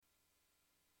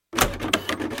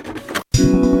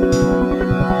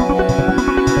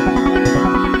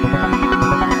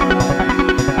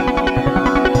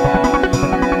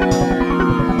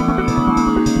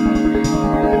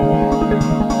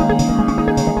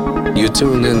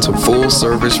tuned in to Full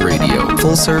Service Radio.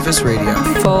 Full Service Radio.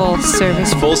 Full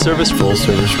Service. Full Service. Full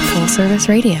Service. Full Service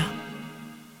Radio.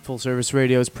 Full Service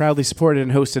Radio is proudly supported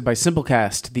and hosted by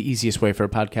Simplecast, the easiest way for a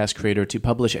podcast creator to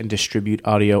publish and distribute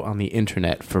audio on the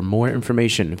internet. For more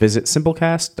information, visit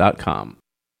simplecast.com.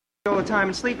 All the time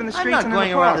and sleep in the streets. I'm not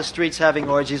going around the streets having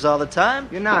orgies all the time.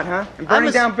 You're not, huh? And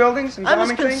burning down buildings and bombing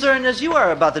I'm as concerned as you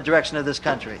are about the direction of this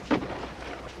country.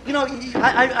 You know,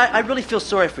 I really feel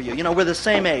sorry for you. You know, we're the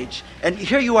same age. And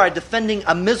here you are defending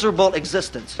a miserable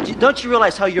existence. Don't you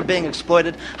realize how you're being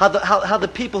exploited? How the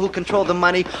people who control the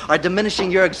money are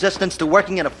diminishing your existence to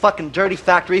working in a fucking dirty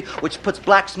factory which puts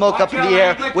black smoke up in the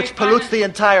air, which pollutes the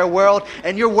entire world,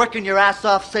 and you're working your ass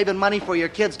off saving money for your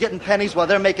kids, getting pennies while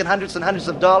they're making hundreds and hundreds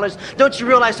of dollars? Don't you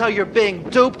realize how you're being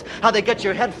duped? How they get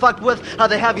your head fucked with? How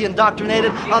they have you indoctrinated?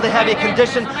 How they have you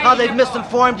conditioned? How they've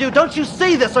misinformed you? Don't you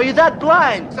see this? Are you that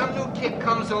blind? Some new kick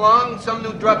comes along, some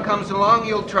new drug comes along,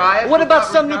 you'll try it. What about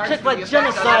some new kick like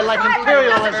genocide, like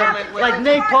imperialism, like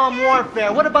napalm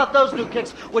warfare? What about those new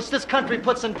kicks which this country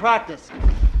puts in practice?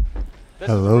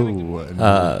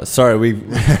 Hello. Sorry,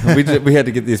 we had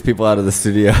to get these people out of the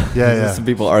studio. Yeah. Some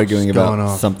people arguing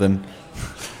about something.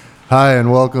 Hi,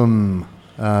 and welcome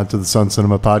to the Sun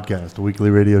Cinema Podcast, a weekly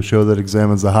radio show that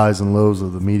examines the highs and lows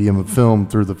of the medium of film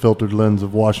through the filtered lens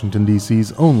of Washington,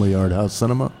 D.C.'s only art house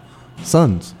cinema,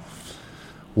 Suns.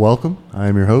 Welcome. I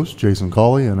am your host, Jason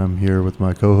Cawley, and I'm here with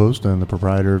my co-host and the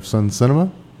proprietor of Sun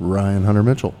Cinema, Ryan Hunter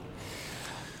Mitchell.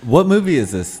 What movie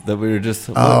is this that we were just...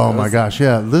 Oh, my gosh,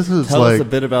 yeah. This is Tell us a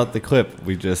bit about the clip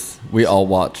we all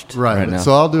watched right now.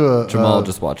 So I'll do Jamal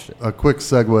just watched it. A quick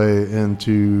segue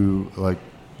into,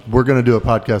 we're going to do a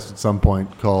podcast at some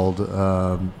point called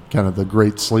kind of the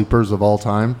great sleepers of all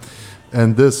time.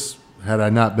 And this, had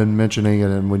I not been mentioning it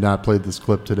and we not played this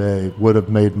clip today, would have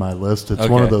made my list. It's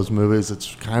one of those movies.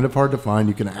 It's kind of hard to find.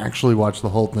 You can actually watch the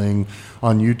whole thing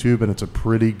on YouTube, and it's a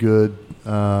pretty good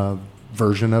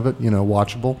version of it,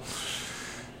 watchable.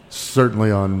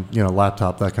 Certainly on,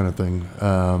 laptop, that kind of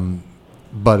thing.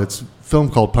 But it's a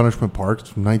film called Punishment Park. It's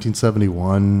from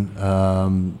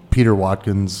 1971. Peter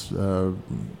Watkins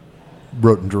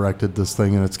wrote and directed this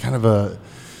thing, and it's kind of it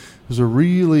was a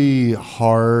really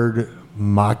hard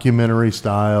mockumentary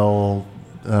style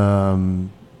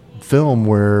film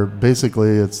where basically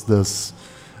it's this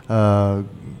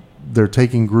they're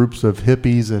taking groups of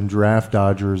hippies and draft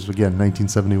dodgers, again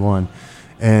 1971,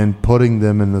 and putting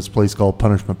them in this place called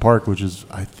Punishment Park, which is,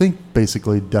 I think,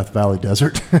 basically Death Valley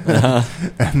Desert.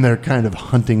 And they're kind of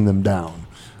hunting them down.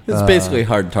 It's basically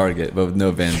Hard Target, but with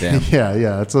no Van Damme.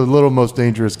 Yeah. It's a little Most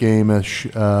Dangerous Game-ish.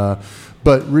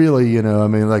 But really,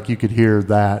 you could hear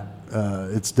that.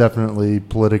 It's definitely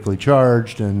politically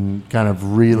charged and kind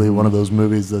of really one of those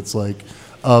movies that's like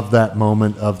of that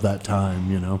moment, of that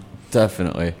time,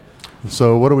 Definitely.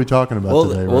 So what are we talking about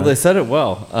today, Well, they said it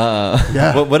well.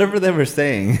 Whatever they were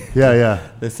saying. Yeah.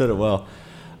 They said it well.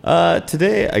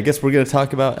 Today, I guess we're going to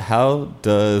talk about how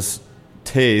does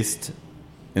taste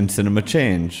in cinema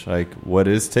change? Like, what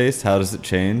is taste? How does it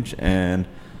change? And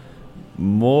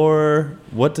more,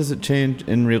 what does it change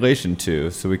in relation to?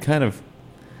 So we've kind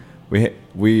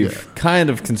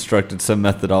of constructed some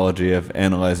methodology of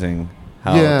analyzing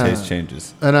how taste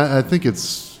changes. And I think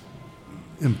it's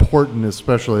important,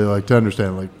 especially to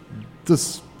understand,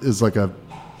 this is like a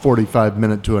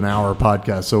 45-minute to an hour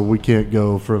podcast, so we can't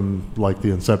go from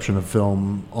the inception of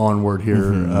film onward here.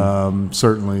 Mm-hmm.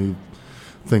 Certainly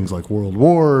things like World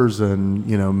Wars and,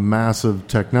 massive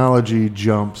technology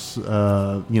jumps,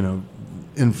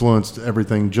 influenced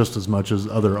everything just as much as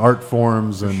other art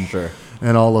forms and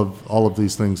and all of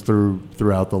these things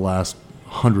throughout the last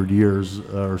 100 years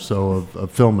or so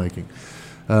of filmmaking.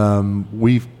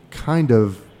 We've kind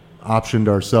of optioned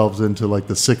ourselves into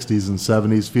the 60s and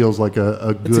 70s. Feels like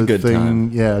a good thing.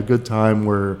 Time. Yeah, a good time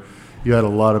where you had a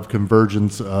lot of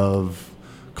convergence of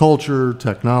culture,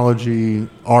 technology,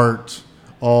 art,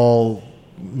 all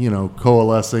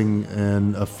coalescing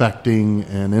and affecting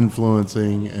and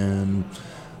influencing and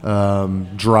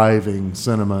driving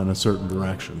cinema in a certain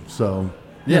direction. So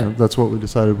that's what we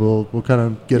decided we'll kind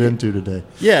of get into today.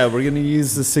 Yeah, we're going to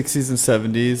use the 60s and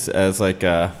 70s as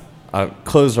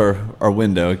close our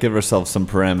window, give ourselves some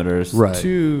parameters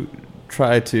to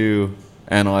try to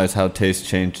analyze how taste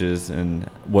changes and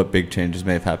what big changes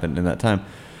may have happened in that time.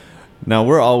 Now,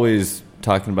 we're always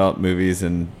talking about movies,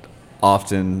 and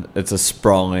often it's a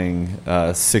sprawling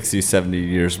 60, 70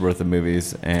 years worth of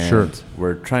movies, and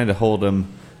we're trying to hold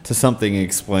them to something and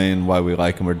explain why we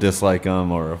like them or dislike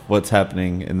them or what's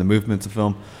happening in the movements of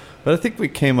film. But I think we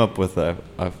came up with a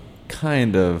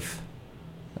kind of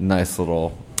nice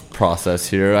little process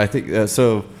here. I think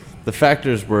so the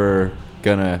factors we're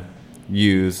gonna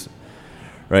use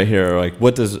right here are like,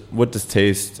 what does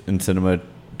taste in cinema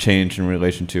change in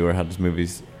relation to, or how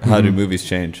do movies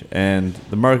change? And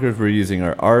the markers we're using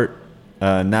are art,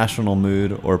 national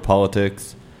mood or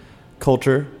politics,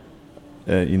 culture,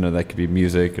 that could be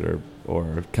music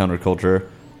or counterculture,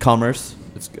 commerce.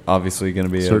 It's obviously going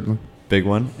to be a big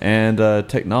one, and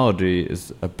technology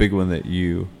is a big one that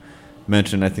you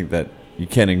mentioned. I think that you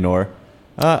can't ignore.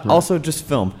 Also, just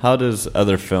film. How does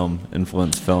other film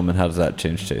influence film, and how does that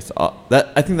change taste?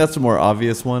 I think that's the more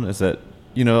obvious one. Is that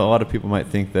a lot of people might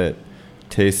think that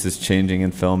taste is changing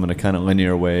in film in a kind of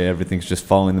linear way. Everything's just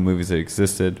following the movies that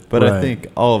existed. But I think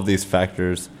all of these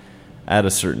factors at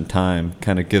a certain time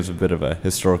kind of gives a bit of a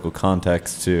historical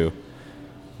context to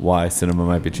why cinema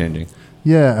might be changing.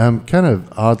 Yeah, I'm kind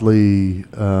of oddly,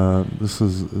 this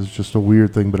is just a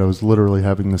weird thing, but I was literally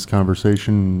having this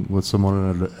conversation with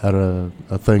someone at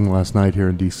a thing last night here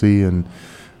in D.C. and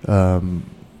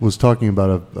was talking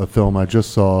about a film I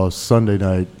just saw Sunday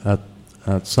night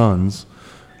at Sun's,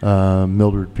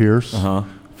 Mildred Pierce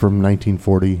from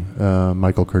 1940,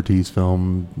 Michael Curtiz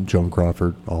film, Joan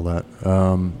Crawford, all that.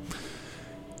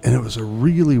 And it was a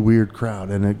really weird crowd,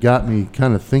 and it got me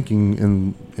kind of thinking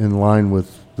in line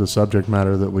with the subject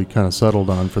matter that we kind of settled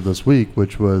on for this week,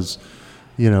 which was,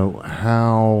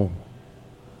 how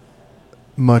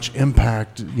much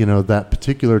impact, that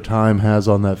particular time has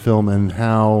on that film, and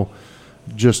how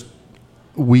just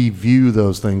we view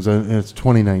those things. And it's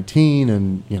 2019,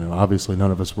 and, obviously none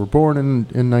of us were born in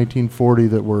 1940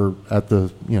 that were at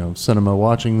the, cinema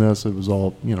watching this. It was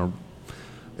all,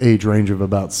 age range of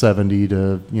about 70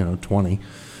 to 20,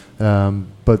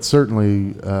 but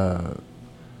certainly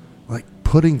like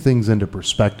putting things into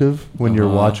perspective when you're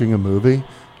watching a movie.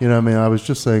 I was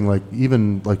just saying, like,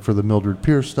 even like for the Mildred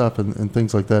Pierce stuff and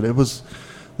things like that,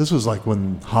 this was like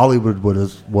when Hollywood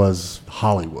was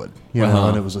Hollywood,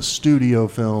 and it was a studio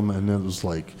film, and it was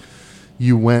like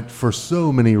you went for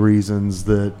so many reasons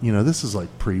that this is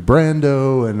like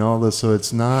pre-Brando and all this, so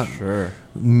it's not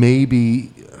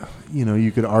maybe.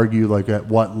 You could argue like at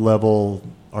what level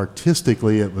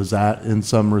artistically it was at in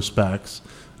some respects,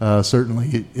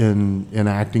 certainly in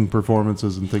acting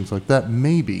performances and things like that,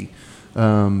 maybe.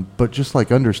 But just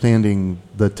like understanding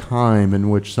the time in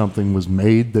which something was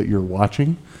made that you're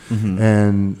watching,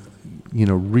 and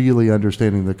really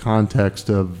understanding the context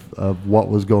of what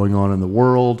was going on in the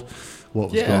world, what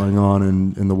was going on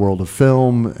in the world of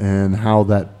film, and how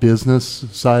that business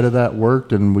side of that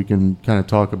worked. And we can kind of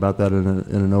talk about that in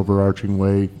an overarching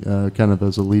way, kind of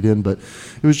as a lead-in. But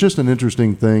it was just an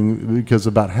interesting thing because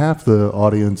about half the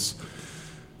audience,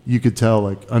 you could tell,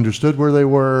 like, understood where they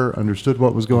were, understood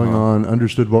what was going on,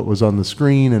 understood what was on the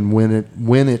screen, and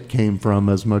when it came from,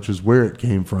 as much as where it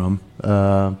came from.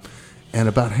 And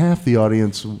about half the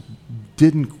audience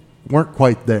weren't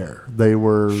quite there. They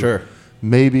were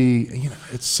maybe,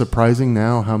 it's surprising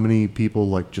now how many people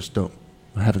like just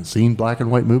haven't seen black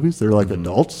and white movies. They're like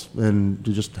adults and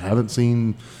just haven't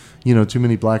seen, too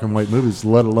many black and white movies,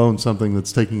 let alone something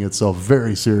that's taking itself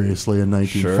very seriously in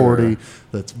 1940.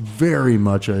 That's very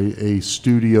much a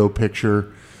studio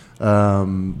picture,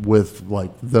 with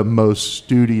like the most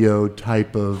studio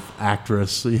type of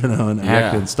actress,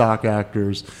 and stock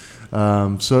actors.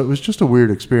 So it was just a weird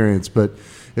experience, but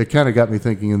it kind of got me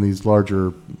thinking in these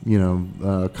larger,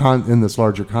 in this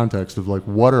larger context of like,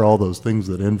 what are all those things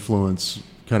that influence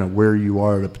kind of where you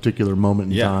are at a particular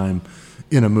moment in time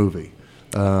in a movie?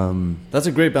 That's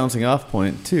a great bouncing off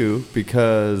point too,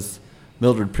 because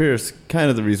Mildred Pierce, kind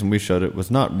of the reason we showed it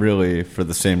was not really for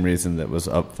the same reason that was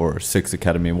up for 6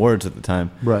 Academy Awards at the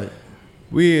time. Right.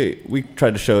 We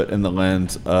tried to show it in the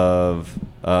lens of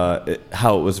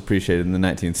how it was appreciated in the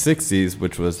 1960s,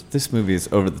 which was, this movie is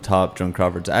over the top. Joan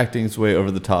Crawford's acting is way over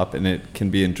the top, and it can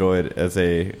be enjoyed as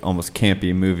a almost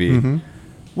campy movie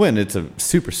when it's a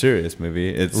super serious movie.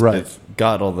 It's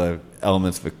got all the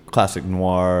elements of a classic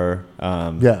noir.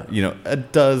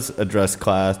 It does address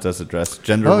class, does address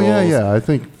gender roles. I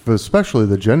think especially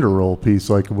the gender role piece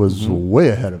was way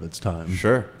ahead of its time.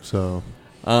 Sure. So.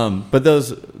 But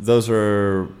those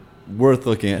are worth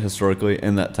looking at historically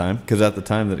in that time, because at the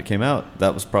time that it came out,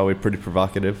 that was probably pretty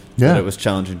provocative. That it was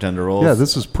challenging gender roles. Yeah,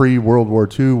 this is pre-World War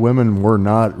II. Women were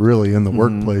not really in the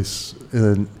workplace,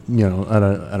 at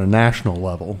a national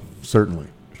level, certainly.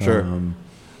 Sure.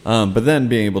 But then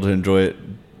being able to enjoy it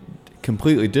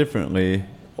completely differently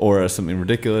or as something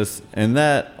ridiculous, and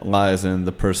that lies in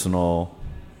the personal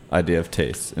idea of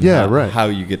taste and how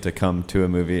you get to come to a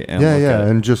movie and look at it.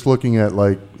 And just looking at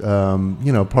like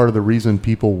part of the reason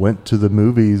people went to the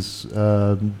movies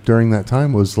during that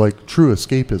time was like true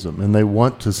escapism, and they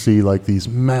want to see like these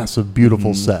massive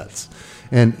beautiful sets,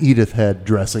 and Edith Head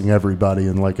dressing everybody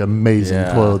in like amazing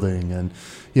clothing, and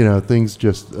things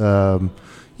just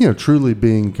truly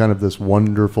being kind of this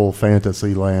wonderful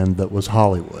fantasy land that was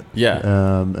Hollywood.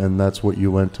 And that's what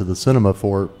you went to the cinema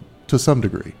for to some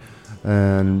degree,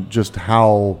 and just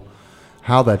how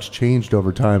that's changed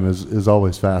over time is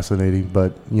always fascinating.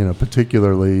 But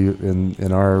particularly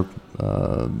in our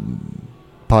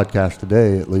podcast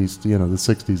today, at least, the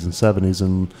 60s and 70s,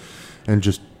 and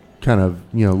just kind of,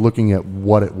 looking at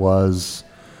what it was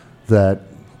that,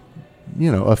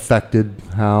 affected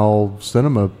how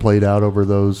cinema played out over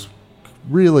those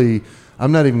really,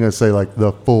 I'm not even going to say like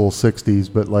the full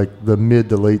 60s, but like the mid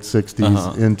to late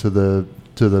 60s into the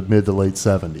mid to late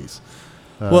 70s.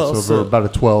 So about a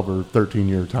 12 or 13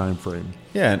 year time frame.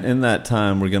 Yeah, and in that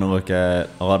time, we're going to look at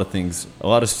a lot of things, a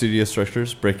lot of studio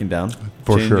structures breaking down,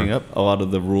 For changing sure. up, a lot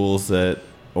of the rules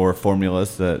or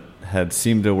formulas that had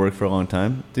seemed to work for a long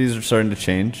time. These are starting to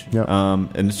change, Yep.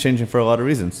 And it's changing for a lot of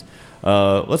reasons.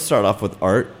 Let's start off with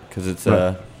art, because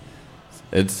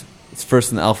it's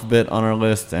first in the alphabet on our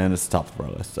list, and it's top of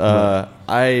our list.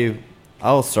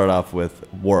 I'll start off with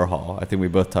Warhol. I think we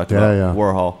both talked about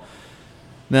Warhol.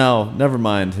 Now, never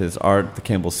mind his art, the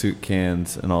Campbell soup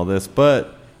cans and all this,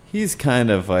 but he's kind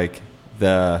of like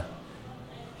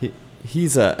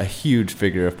he's a huge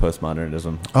figure of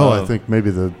postmodernism. I think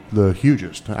maybe the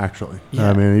hugest, actually. Yeah.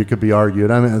 I mean, it could be argued.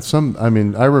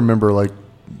 I remember like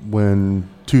when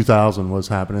 2000 was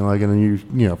happening, like,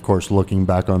 and you of course, looking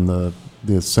back on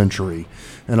the century,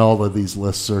 and all of these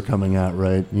lists are coming out,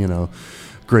 right?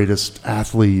 Greatest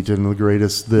athlete and the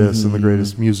greatest this and the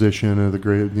greatest musician and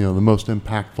the most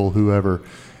impactful whoever.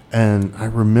 And I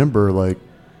remember like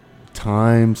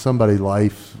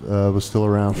Life was still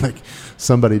around. Like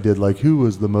somebody did like who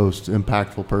was the most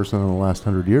impactful person in the last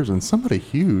 100 years, and somebody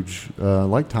huge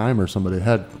like Time or somebody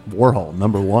had Warhol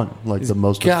number one, like the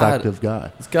most effective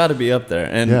guy. It's got to be up there,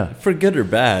 and for good or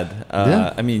bad.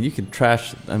 I mean, you can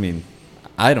trash. I mean,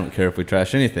 I don't care if we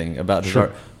trash anything about his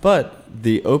art. But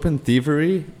the open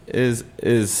thievery is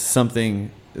something.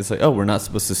 It's like, we're not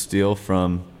supposed to steal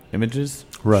from images,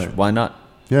 right? Why not?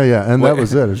 Yeah, and that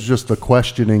was it. It's just the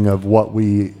questioning of what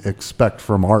we expect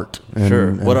from art,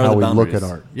 and what are how the we boundaries? look at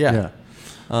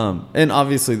art. And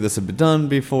obviously this had been done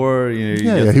before.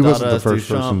 He wasn't the first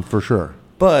person for sure,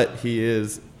 but he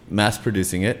is mass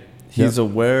producing it. He's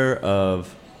aware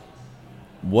of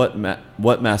what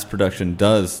mass production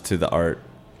does to the art.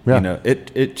 Yeah.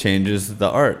 It changes the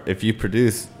art. If you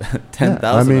produce 10,000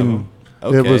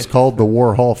 of them, it was called the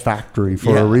Warhol Factory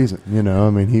for a reason.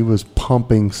 He was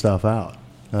pumping stuff out.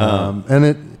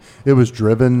 And it was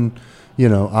driven,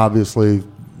 obviously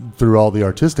through all the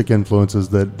artistic influences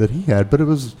that he had, but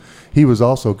he was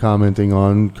also commenting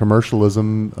on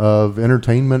commercialism of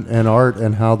entertainment and art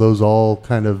and how those all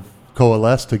kind of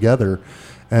coalesce together.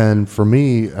 And for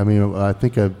me, I mean, I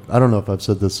think I don't know if I've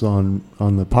said this on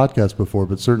the podcast before,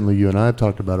 but certainly you and I have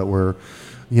talked about it where,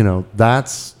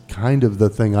 that's kind of the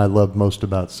thing I love most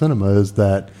about cinema is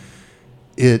that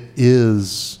it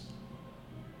is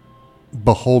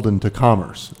beholden to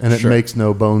commerce, and it makes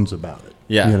no bones about it.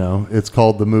 Yeah. It's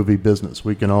called the movie business.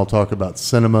 We can all talk about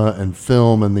cinema and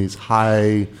film and these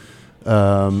high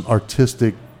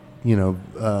artistic,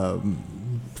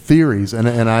 theories,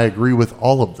 and I agree with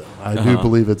all of them. I do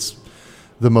believe it's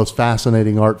the most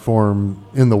fascinating art form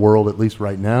in the world, at least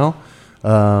right now.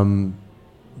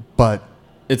 But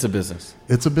it's a business.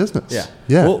 It's a business.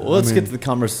 Yeah. Well, let's get to the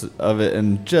commerce of it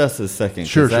in just a second.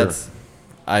 Sure.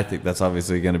 I think that's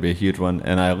obviously going to be a huge one,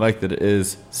 and I like that it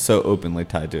is so openly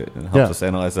tied to it, and it helps us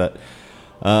analyze that.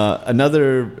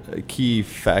 Another key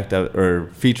fact or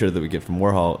feature that we get from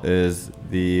Warhol is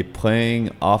the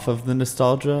playing off of the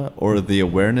nostalgia or the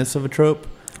awareness of a trope,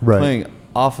 playing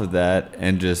off of that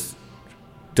and just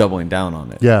doubling down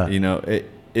on it. Yeah,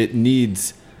 it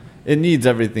needs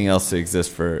everything else to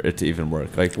exist for it to even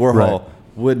work. Like Warhol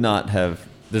would not have.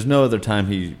 There's no other time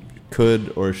he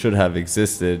could or should have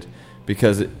existed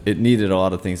because it needed a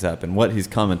lot of things to happen. What he's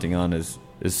commenting on is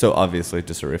so obviously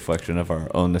just a reflection of our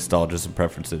own nostalgias and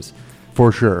preferences.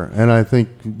 For sure. And I think,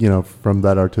 from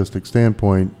that artistic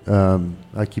standpoint,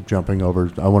 I keep jumping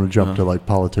over. I want to jump to like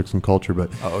politics and culture,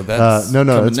 but that's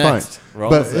no, it's next. Fine.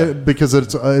 But because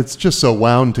it's just so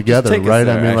wound together, right?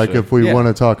 There, I mean, actually. like if we want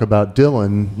to talk about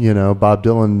Dylan, Bob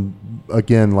Dylan,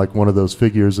 again, like one of those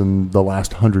figures in the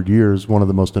last 100 years, one of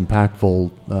the most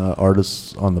impactful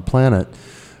artists on the planet.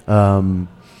 Bob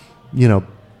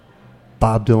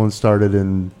Dylan started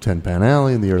in Tin Pan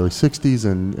Alley in the early 60s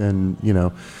and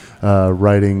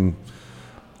writing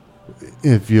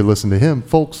if you listen to him,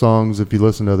 folk songs, if you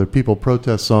listen to other people,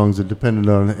 protest songs, it depended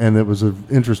on, and it was an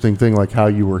interesting thing, like how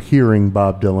you were hearing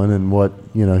Bob Dylan and what,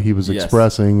 he was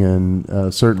expressing.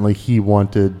 And certainly he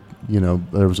wanted,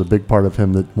 there was a big part of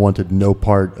him that wanted no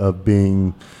part of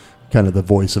being kind of the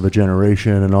voice of a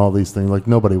generation and all these things. Like,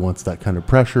 nobody wants that kind of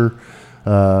pressure,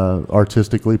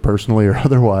 artistically, personally, or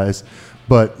otherwise.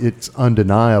 But it's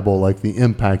undeniable, like the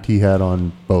impact he had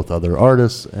on both other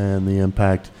artists and the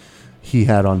impact he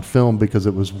had on film, because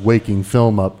it was waking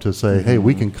film up to say, hey,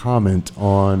 we can comment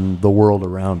on the world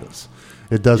around us.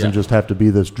 It doesn't just have to be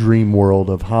this dream world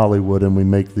of Hollywood and we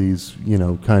make these,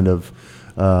 kind of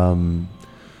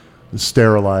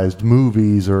sterilized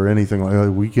movies or anything like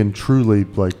that. We can truly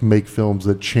make films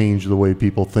that change the way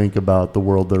people think about the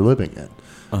world they're living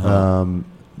in.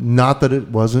 Not that it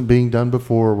wasn't being done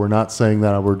before. We're not saying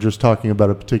that. We're just talking about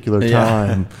a particular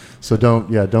time. So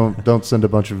don't send a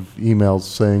bunch of emails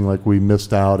saying we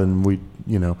missed out and we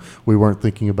weren't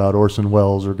thinking about Orson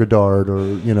Welles or Godard or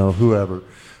whoever.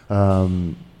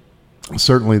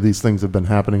 Certainly these things have been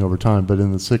happening over time, but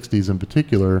in the 60s in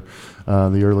particular,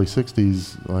 the early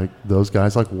 60s, those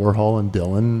guys like Warhol and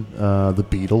Dylan, the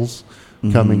Beatles,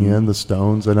 coming in, the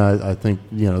Stones, and I think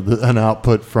an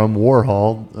output from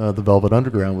Warhol, the Velvet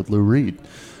Underground with Lou Reed.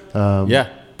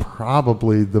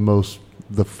 Probably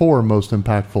the four most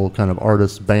impactful kind of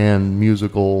artist, band,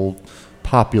 musical,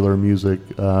 popular music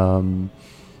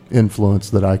influence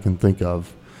that I can think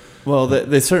of. Well,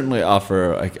 they certainly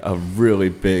offer a really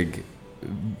big,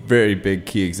 very big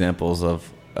key examples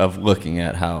of looking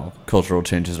at how cultural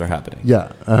changes are happening.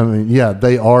 Yeah, I mean,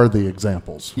 they are the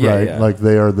examples, right? Yeah.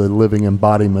 They are the living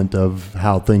embodiment of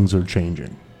how things are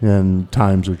changing and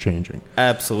times are changing.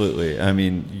 Absolutely. I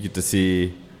mean, you get to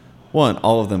see,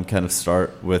 all of them kind of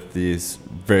start with these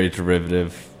very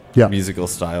derivative musical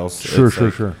styles.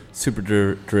 Sure. Super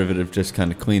derivative, just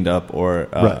kind of cleaned up, or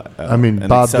right. I mean,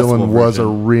 Bob Dylan was a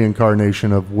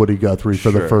reincarnation of Woody Guthrie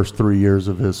for the first 3 years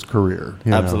of his career.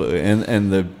 Absolutely,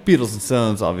 and the Beatles and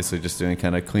Stones obviously just doing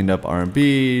kind of cleaned up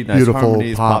R&B, nice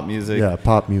harmonies, pop music. Yeah,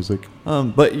 pop music.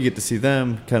 But you get to see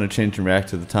them kind of change and react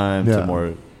to the time, to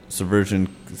more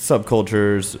subversion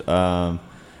subcultures.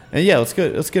 And let's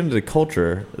get into the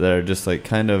culture that are just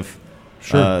kind of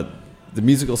the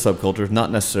musical subculture,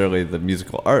 not necessarily the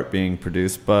musical art being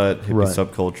produced, but hippie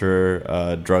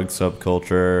subculture, drug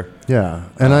subculture. Yeah,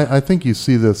 and I think you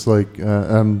see this,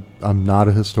 I'm not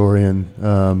a historian,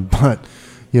 but,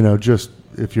 just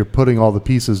if you're putting all the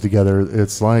pieces together,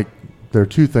 it's there are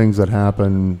two things that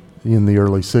happen in the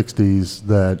early 60s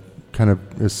that kind of,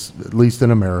 at least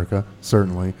in America,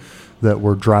 certainly, that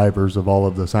were drivers of all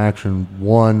of this action.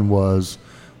 One was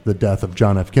the death of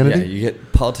John F. Kennedy. Yeah, you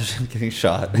get politicians getting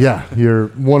shot. Yeah, you're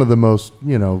one of the most,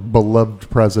 beloved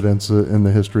presidents in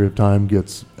the history of time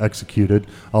gets executed,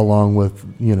 along with,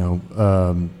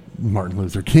 Martin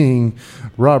Luther King,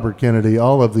 Robert Kennedy,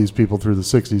 all of these people through the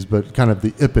 60s, but kind of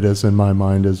the impetus in my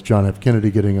mind is John F. Kennedy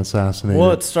getting assassinated.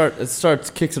 Well,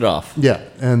 kicks it off. Yeah,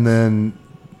 and then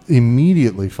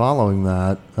immediately following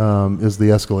that is the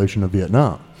escalation of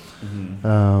Vietnam.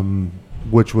 Mm-hmm.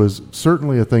 Which was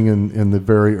certainly a thing in the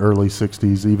very early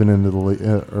 60s, even into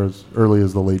or as early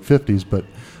as the late 50s. But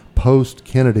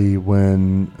post-Kennedy,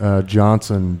 when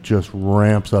Johnson just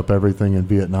ramps up everything in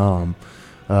Vietnam,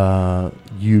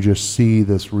 you just see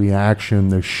this reaction,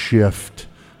 this shift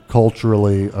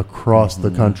culturally across the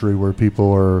country where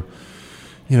people are,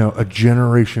 a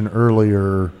generation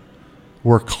earlier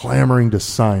were clamoring to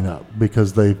sign up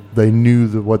because they knew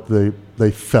that what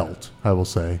they felt, I will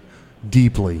say,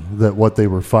 deeply, that what they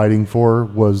were fighting for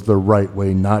was the right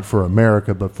way, not for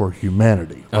America, but for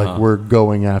humanity. We're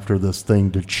going after this thing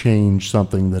to change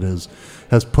something that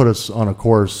has put us on a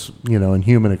course, in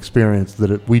human experience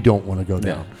that we don't want to go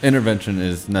down. Intervention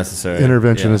is necessary.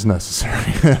 Intervention is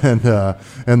necessary,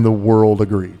 and the world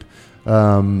agreed.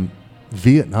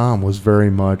 Vietnam was very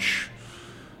much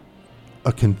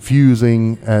a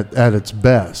confusing, at its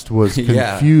best, was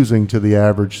confusing to the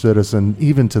average citizen.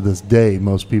 Even to this day,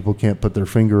 most people can't put their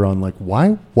finger on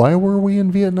why were we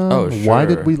in Vietnam? Oh, sure. Why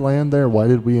did we land there? Why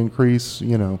did we increase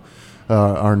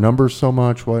our numbers so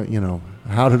much?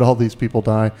 How did all these people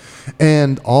die?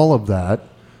 And all of that,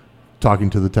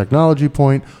 talking to the technology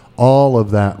point, all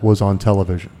of that was on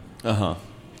television.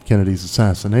 Kennedy's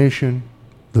assassination,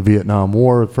 the Vietnam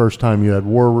War, the first time you had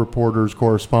war reporters,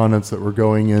 correspondents that were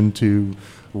going into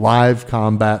live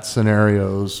combat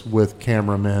scenarios with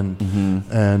cameramen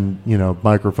and,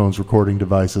 microphones, recording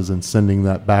devices, and sending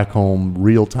that back home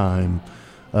real time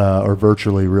or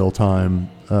virtually real time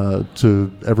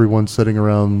to everyone sitting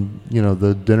around,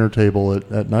 the dinner table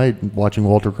at night watching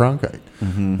Walter Cronkite.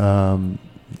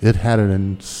 it had an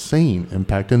insane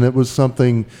impact. And it was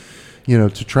something,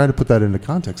 to try to put that into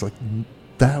context, like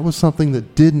that was something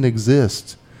that didn't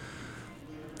exist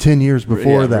 10 years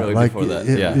before that. Really like before that.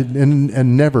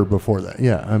 And never before that.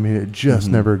 Yeah. I mean, it just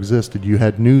never existed. You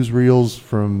had newsreels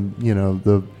from,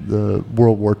 the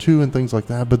World War II and things like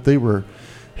that, but they were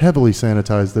heavily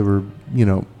sanitized. They were,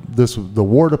 this was the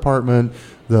War Department,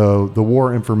 the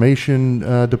War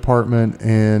Information Department,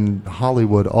 and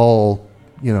Hollywood all,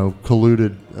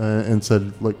 colluded and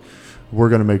said, look, we're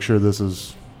going to make sure this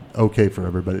is okay for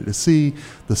everybody to see.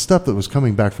 The stuff that was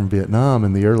coming back from Vietnam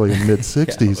in the early and mid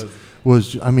 60s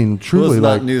was, I mean, truly, it was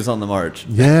like not news on the march.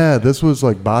 Yeah, this was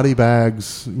like body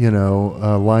bags,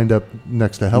 lined up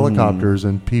next to helicopters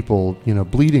and people,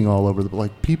 bleeding all over.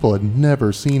 Like people had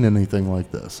never seen anything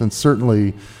like this, and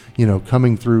certainly,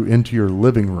 coming through into your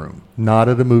living room, not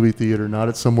at a movie theater, not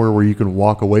at somewhere where you can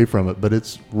walk away from it, but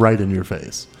it's right in your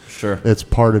face. Sure, it's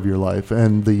part of your life,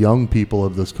 and the young people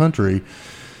of this country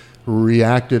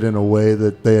reacted in a way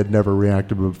that they had never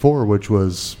reacted before, which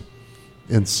was,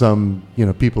 in some,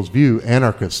 people's view,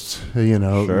 anarchists,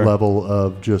 Sure. level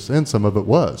of just, and some of it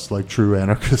was like true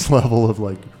anarchist level of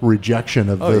like rejection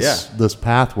of this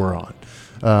path we're on.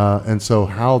 And so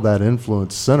how that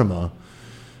influenced cinema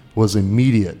was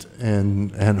immediate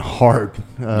and hard.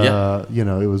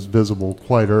 It was visible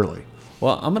quite early.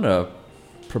 Well, I'm going to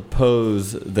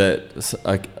propose that,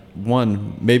 like,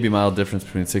 one maybe mild difference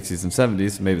between 60s and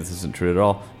 70s. Maybe this isn't true at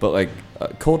all, but like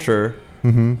culture,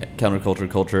 counterculture,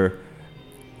 culture,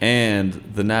 and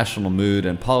the national mood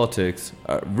and politics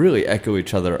really echo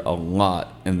each other a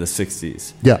lot in the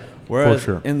 60s. Yeah, whereas for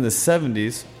sure. in the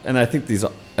 70s, and I think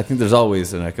there's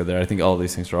always an echo there. I think all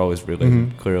these things are always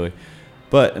related clearly.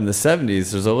 But in the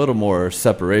 70s, there's a little more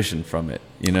separation from it,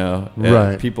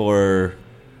 Right. People are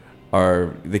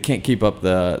they can't keep up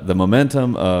the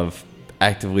momentum of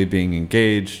actively being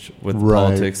engaged with the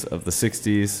politics of the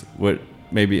 60s. What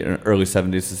maybe in early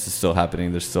 70s this is still happening.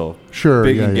 There's still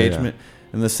big engagement.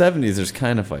 In the 70s, there's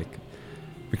kind of like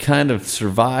we kind of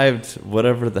survived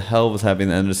whatever the hell was happening in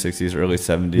the end of the 60s, early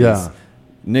 70s. Yeah.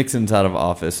 Nixon's out of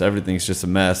office. Everything's just a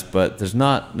mess. But there's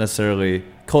not necessarily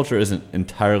culture isn't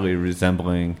entirely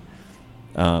resembling,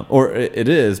 or it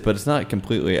is, but it's not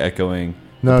completely echoing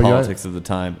the politics of the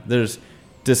time. There's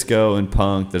disco and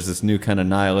punk. There's this new kind of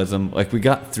nihilism. Like we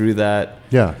got through that.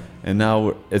 Yeah. And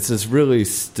now it's this really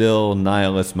still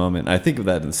nihilist moment. I think of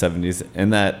that in the 70s,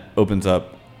 and that opens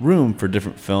up room for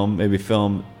different film, maybe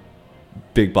film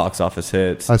big box office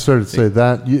hits. I started to say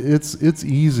that it's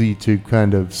easy to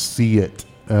kind of see it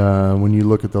when you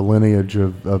look at the lineage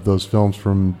of those films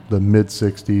from the mid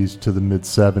 60s to the mid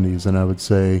 70s, and I would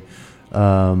say,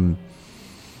 and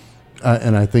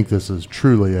I think this is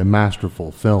truly a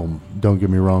masterful film, don't get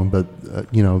me wrong, but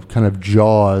kind of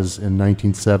Jaws in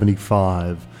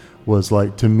 1975 was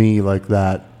like, to me, like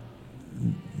that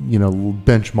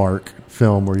benchmark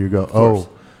film where you go, oh,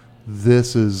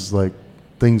 this is like,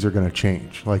 things are going to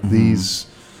change. Like these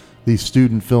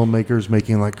student filmmakers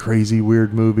making like crazy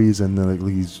weird movies, and then like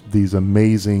these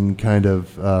amazing kind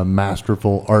of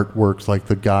masterful artworks like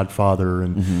The Godfather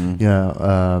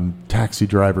and Taxi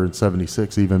Driver in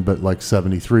 76 even, but like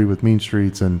 73 with Mean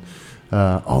Streets and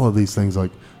all of these things.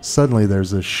 Like suddenly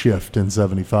there's a shift in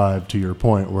 75, to your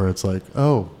point, where it's like,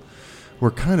 oh, we're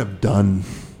kind of done,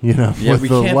 with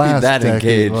the last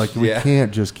decade. Engaged. Like we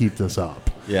can't just keep this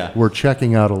up. Yeah, we're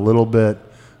checking out a little bit.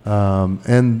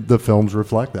 And the films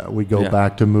reflect that. We go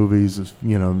back to movies,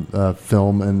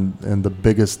 film and the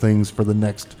biggest things for the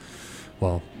next,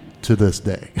 to this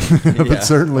day, but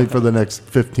certainly for the next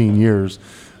 15 years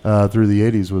through the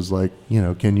 80s was like,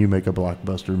 can you make a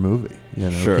blockbuster movie?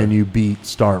 Sure. Can you beat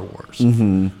Star Wars?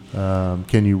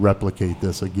 Can you replicate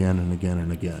this again and again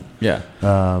and again? Yeah.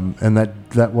 And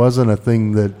that wasn't a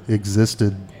thing that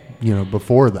existed,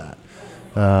 before that.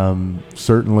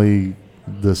 Certainly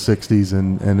the 60s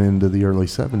and into the early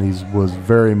 70s was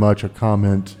very much a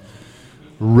comment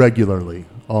regularly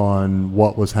on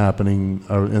what was happening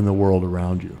in the world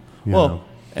around you. You know?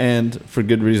 And for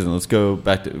good reason. Let's go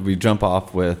back to, we jump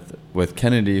off with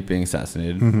Kennedy being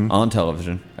assassinated on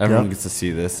television. Everyone gets to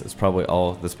see this. It's probably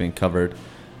all that's being covered.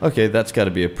 Okay, that's got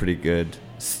to be a pretty good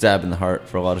stab in the heart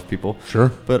for a lot of people.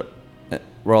 Sure. But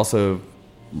we're also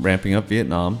ramping up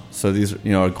Vietnam. So these,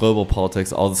 our global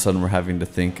politics, all of a sudden we're having to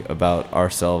think about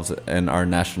ourselves and our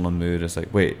national mood. It's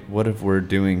like, wait, what if we're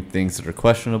doing things that are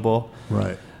questionable?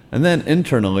 Right. And then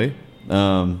internally,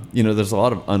 there's a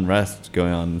lot of unrest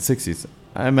going on in the 60s.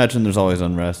 I imagine there's always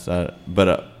unrest,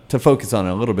 but to focus on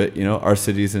it a little bit, our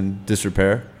city's in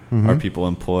disrepair. are people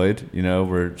employed. You know,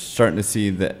 we're starting to see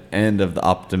the end of the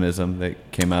optimism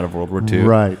that came out of World War II.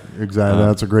 Right, exactly.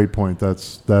 That's a great point.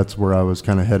 That's where I was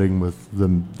kind of heading with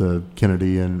the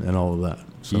Kennedy and all of that.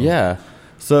 So. Yeah.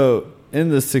 So in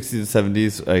the 60s and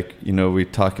 70s, like, you know,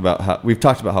 we've talked about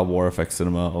how war affects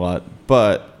cinema a lot,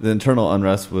 but the internal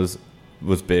unrest was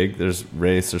big. There's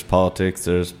race, there's politics,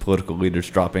 there's political leaders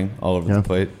dropping all over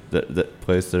the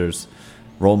place. There's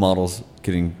role models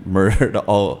getting murdered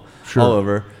all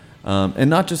over. And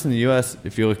not just in the U.S.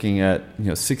 If you're looking at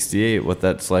 68, what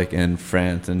that's like in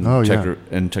France and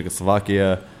and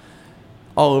Czechoslovakia,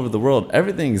 all over the world,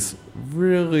 everything's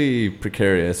really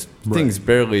precarious. Right. Things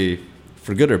barely,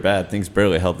 for good or bad, things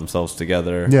barely held themselves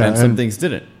together, and some things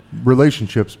didn't.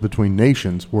 Relationships between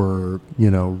nations were,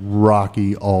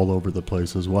 rocky all over the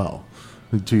place as well.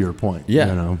 To your point,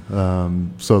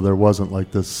 so there wasn't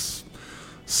like this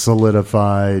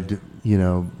solidified. We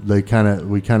kind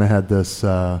of had this.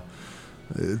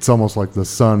 It's almost like the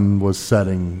sun was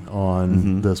setting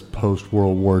on this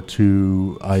post-World War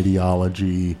II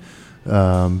ideology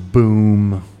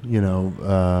boom.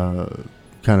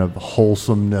 Kind of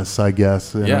wholesomeness, I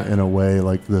guess, in a way,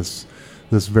 like this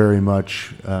very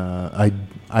much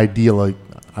idyllic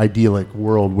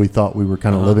world we thought we were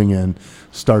kind of living in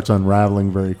starts unraveling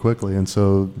very quickly, and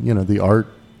so the art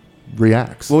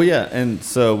reacts. Well, yeah, and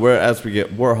so whereas we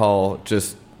get Warhol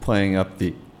just playing up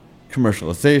the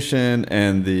commercialization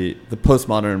and the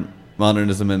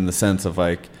modernism in the sense of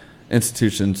like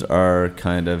institutions are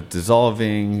kind of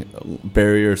dissolving,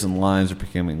 barriers and lines are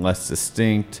becoming less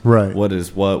distinct. Right. What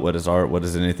is art, what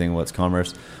is anything, what's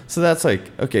commerce. So that's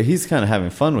like, okay, he's kind of having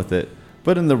fun with it.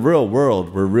 But in the real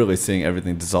world, we're really seeing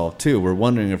everything dissolve too. We're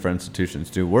wondering if our institutions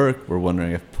do work. We're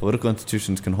wondering if political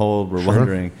institutions can hold. We're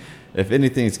wondering if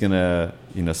anything's going to,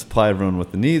 supply everyone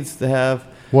with the needs they have.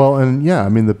 Well, and yeah, I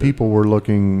mean, the people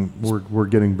we're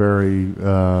getting very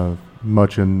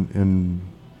much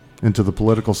into the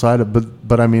political side of,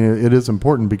 but I mean, it is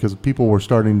important because people were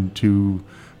starting to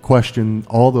question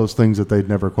all those things that they'd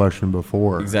never questioned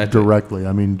before. Exactly. Directly.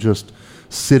 I mean, just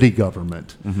city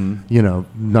government,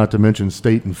 not to mention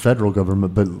state and federal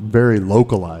government, but very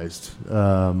localized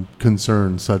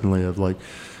concerns suddenly of like,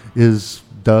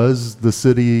 does the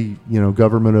city,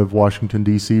 government of Washington,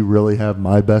 D.C. really have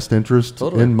my best interest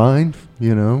in mind?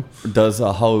 Does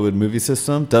a Hollywood movie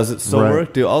system, does it still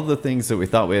work? Do all the things that we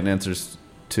thought we had answers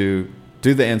to,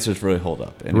 do the answers really hold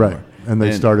up anymore? Right, and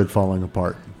they started falling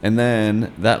apart. And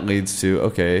then that leads to,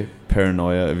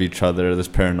 paranoia of each other. There's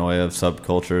paranoia of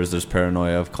subcultures. There's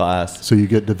paranoia of class. So you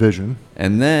get division.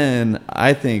 And then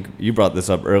I think you brought this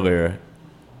up earlier.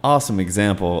 Awesome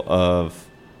example of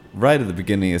right at the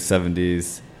beginning of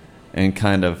 70s and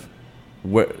kind of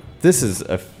where this is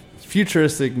a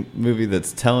futuristic movie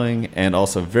that's telling and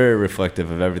also very reflective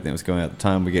of everything that's going on at the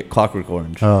time. We get Clockwork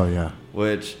Orange. Oh, yeah.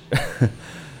 Which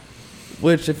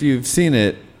if you've seen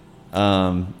it,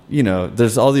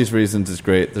 there's all these reasons it's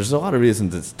great. There's a lot of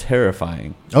reasons it's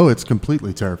terrifying. Oh, it's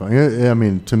completely terrifying. I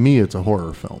mean, to me, it's a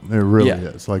horror film. It really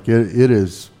is. Like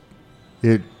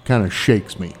it kind of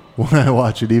shakes me when I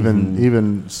watch it.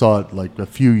 Even saw it like a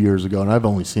few years ago, and I've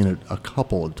only seen it a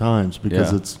couple of times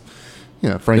because it's,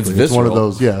 frankly, it's one of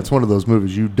those. Yeah, it's one of those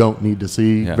movies you don't need to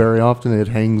see very often. It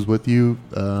hangs with you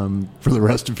for the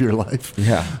rest of your life.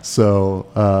 Yeah. So,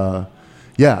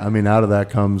 I mean, out of that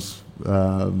comes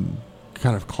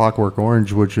kind of Clockwork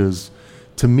Orange, which is,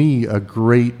 to me, a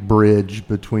great bridge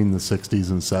between the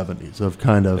 60s and 70s of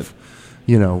kind of,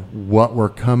 what we're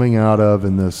coming out of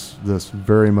in this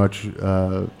very much,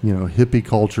 hippie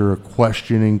culture, a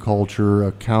questioning culture,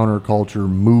 a counterculture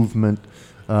movement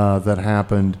that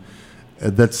happened,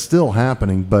 that's still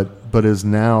happening, but is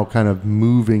now kind of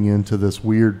moving into this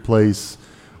weird place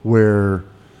where,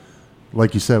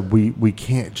 like you said, we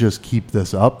can't just keep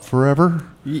this up forever.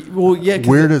 Well, yeah.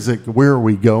 Where are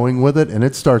we going with it? And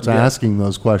it starts asking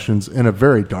those questions in a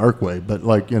very dark way, but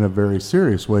like in a very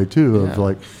serious way too. Of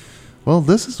like, well,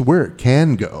 this is where it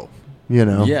can go.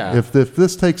 If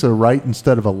this takes a right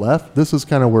instead of a left, this is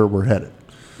kind of where we're headed.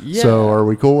 Yeah. So are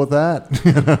we cool with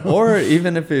that? Or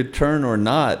even if it turn or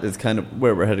not, is kind of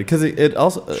where we're headed, because it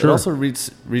also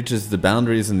reaches the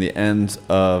boundaries and the ends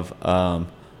of a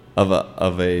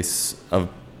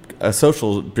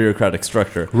social bureaucratic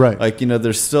structure. Right. Like,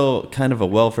 there's still kind of a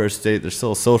welfare state. There's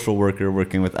still a social worker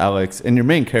working with Alex, and your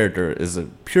main character is a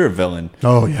pure villain.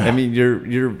 Oh, yeah. I mean,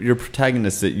 your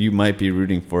protagonist that you might be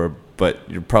rooting for, but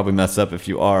you're probably messed up if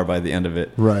you are by the end of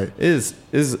it. Right. Is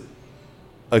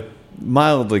a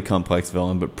mildly complex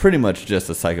villain, but pretty much just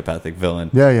a psychopathic villain.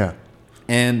 Yeah, yeah.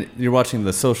 And you're watching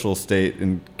the social state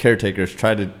and caretakers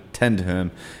try to tend to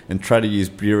him and try to use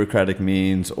bureaucratic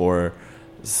means or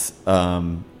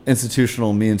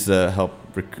institutional means to help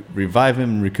revive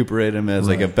him, recuperate him as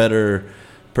like a better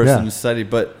person to study.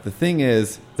 But the thing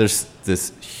is, there's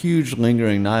this huge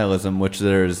lingering nihilism, which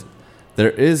there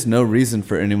is no reason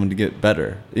for anyone to get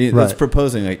better. That's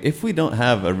proposing, like, if we don't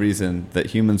have a reason that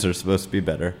humans are supposed to be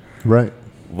better, right?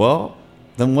 Well,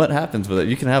 then what happens with it?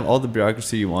 You can have all the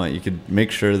bureaucracy you want. You could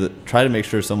try to make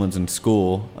sure someone's in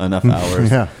school enough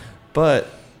hours. But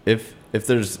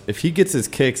if he gets his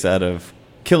kicks out of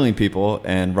killing people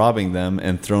and robbing them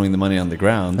and throwing the money on the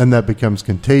ground, and that becomes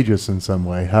contagious in some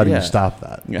way, how do you stop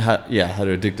that? How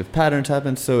do addictive patterns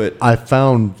happen? I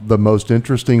found the most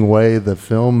interesting way the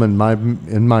film, in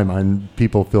my mind,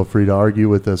 people feel free to argue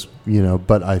with this,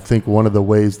 but I think one of the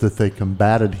ways that they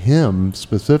combated him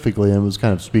specifically, and was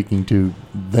kind of speaking to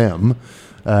them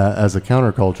as a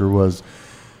counterculture, was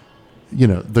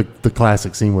the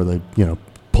classic scene where they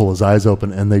pull his eyes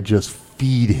open and they just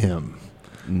feed him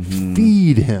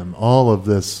all of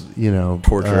this,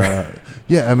 torture.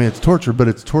 It's torture, but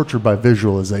it's torture by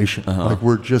visualization. Like,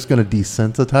 we're just going to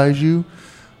desensitize you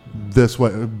this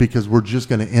way because we're just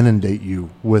going to inundate you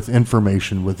with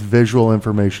information, with visual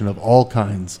information of all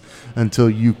kinds, until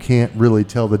you can't really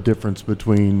tell the difference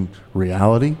between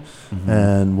reality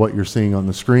and what you're seeing on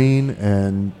the screen.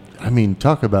 And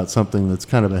talk about something that's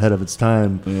kind of ahead of its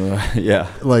time.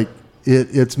 Like,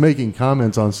 it's making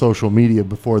comments on social media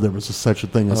before there was such a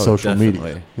thing as social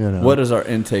media. What does our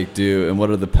intake do, and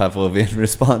what are the Pavlovian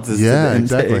responses to the intake?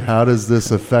 Exactly. How does this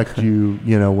affect you,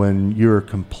 when you're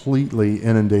completely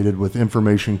inundated with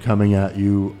information coming at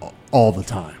you all the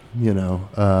time, do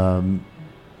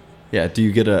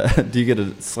you get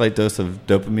a slight dose of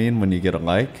dopamine when you get a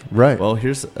like? Right. Well,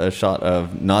 here's a shot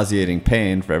of nauseating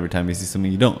pain for every time you see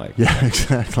something you don't like. Yeah,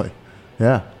 exactly.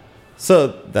 Yeah. So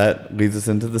that leads us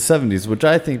into the 70s, which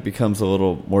I think becomes a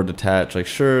little more detached. Like,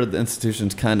 sure, the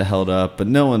institution's kind of held up, but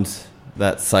no one's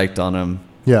that psyched on him.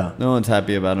 Yeah. No one's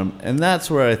happy about him. And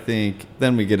that's where I think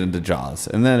then we get into Jaws.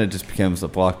 And then it just becomes a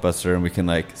blockbuster, and we can,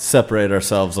 like, separate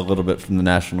ourselves a little bit from the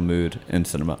national mood in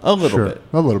cinema. A little bit.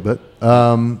 A little bit.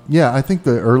 I think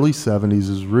the early 70s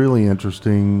is really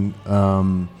interesting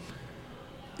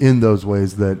in those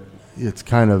ways that it's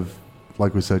kind of,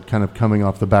 like we said, kind of coming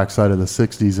off the backside of the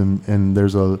 60s, and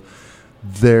there's a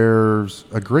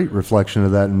great reflection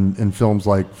of that in films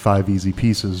like Five Easy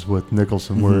Pieces with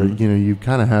Nicholson, where you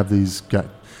kind of have these guys.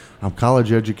 I'm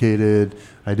college educated,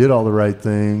 I did all the right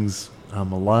things,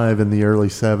 I'm alive in the early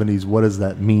 70s. What does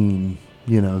that mean,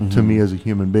 to me as a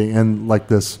human being? And like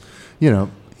this,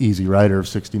 Easy Rider of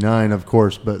 69, of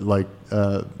course, but like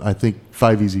I think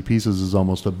Five Easy Pieces is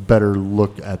almost a better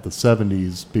look at the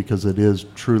 70s, because it is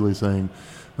truly saying,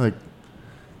 like,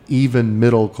 even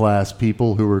middle class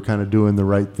people who were kind of doing the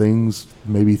right things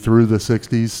maybe through the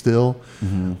 60s still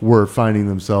were finding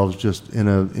themselves just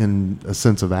in a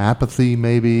sense of apathy,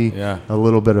 maybe a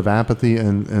little bit of apathy,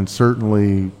 and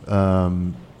certainly a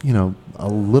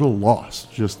little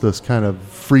lost, just this kind of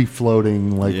free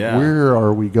floating, like, where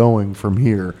are we going from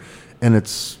here? And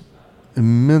it's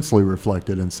immensely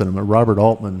reflected in cinema. Robert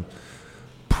Altman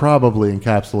probably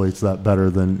encapsulates that better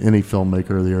than any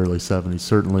filmmaker of the early 70s,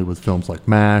 certainly with films like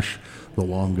MASH, The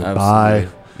Long Goodbye.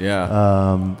 Absolutely.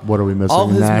 Yeah. What are we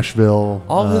missing? Nashville.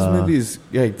 All his movies,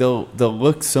 they'll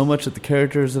look so much at the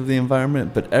characters of the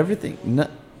environment, but everything,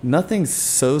 nothing's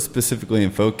so specifically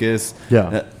in focus.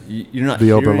 Yeah. You're not the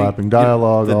hearing, overlapping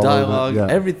dialogue. The all dialogue, of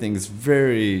it. everything's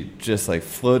very just like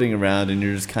floating around, and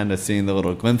you're just kind of seeing the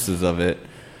little glimpses of it.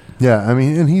 Yeah,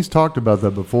 and he's talked about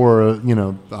that before.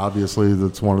 Obviously,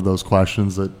 that's one of those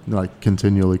questions that like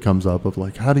continually comes up of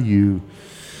like, how do you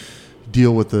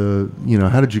deal with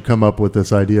how did you come up with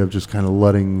this idea of just kind of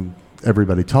letting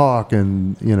everybody talk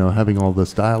and having all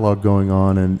this dialogue going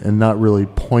on and not really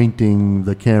pointing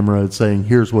the camera and saying,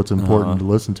 here's what's important to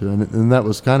listen to, and that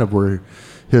was kind of where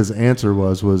his answer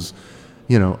was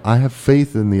I have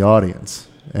faith in the audience,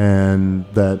 and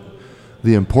that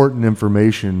the important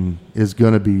information is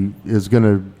going to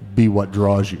be what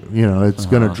draws you. It's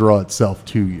going to draw itself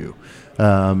to you.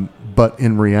 But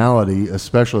in reality,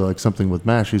 especially like something with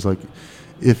MASH, he's like,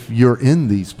 if you're in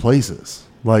these places,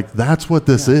 like, that's what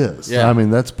this is. Yeah. I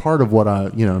mean, that's part of what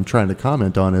I'm trying to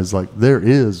comment on, is like, there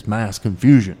is mass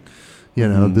confusion.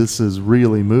 This is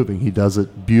really moving. He does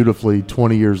it beautifully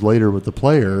 20 years later with The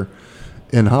Player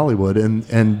in Hollywood,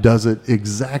 and does it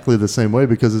exactly the same way,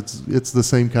 because it's the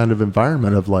same kind of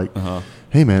environment of like,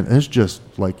 hey man, it's just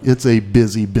like, it's a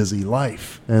busy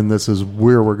life, and this is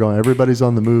where we're going. Everybody's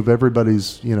on the move.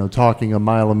 Everybody's talking a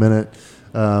mile a minute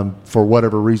for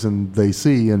whatever reason they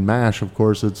see. In MASH, of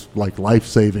course, it's like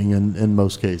life-saving in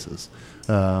most cases.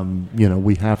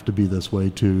 We have to be this way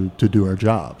to do our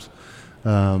jobs.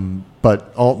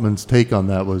 But Altman's take on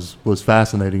that was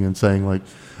fascinating in saying, like,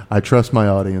 I trust my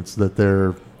audience that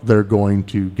they're going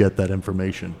to get that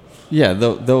information. Yeah,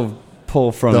 they'll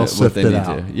pull from it what they need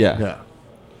to. Yeah.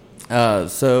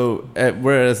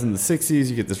 Whereas in the 60s,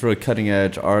 you get this really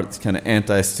cutting-edge art, this kind of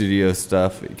anti-studio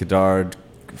stuff, Godard,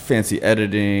 fancy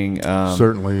editing.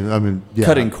 Certainly. I mean, yeah.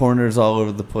 Cutting corners all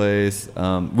over the place.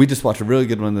 We just watched a really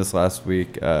good one this last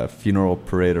week, Funeral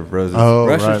Parade of Roses. Oh,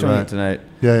 We're actually showing it tonight.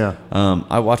 Yeah.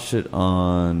 I watched it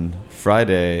on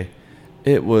Friday.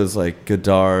 It was like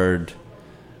Godard,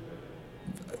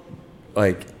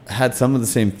 like, had some of the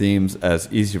same themes as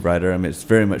Easy Rider. I mean, it's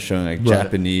very much showing like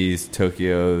Japanese,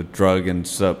 Tokyo, drug and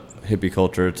stuff, hippie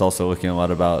culture. It's also looking a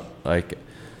lot about like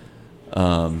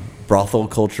brothel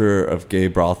culture of gay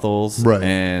brothels. Right.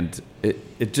 And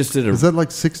it just did Is that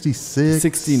like 66?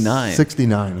 69.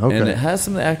 69, okay. And it has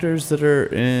some of the actors that are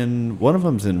in, one of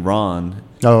them's in Ron.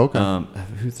 Oh, okay.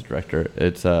 Who's the director?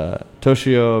 It's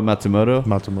Toshio Matsumoto.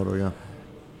 Matsumoto, yeah.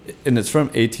 And it's from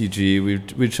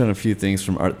ATG. We've shown a few things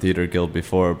from Art Theater Guild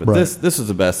before, but Right. this was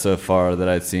the best so far that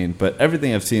I'd seen. But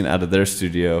everything I've seen out of their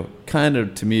studio kind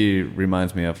of, to me,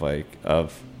 reminds me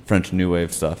of French New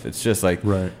Wave stuff. It's just like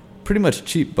pretty much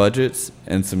cheap budgets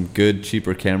and some good,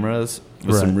 cheaper cameras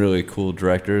with some really cool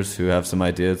directors who have some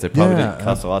ideas. They probably didn't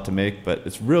cost a lot to make, but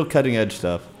it's real cutting edge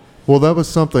stuff. Well, that was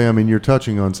something, I mean, you're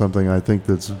touching on something I think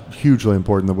that's hugely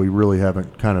important that we really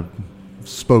haven't kind of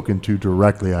spoken to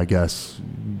directly, I guess,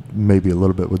 maybe a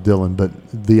little bit with Dylan, but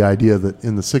the idea that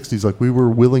in the 60s, like, we were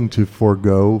willing to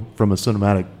forego, from a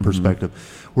cinematic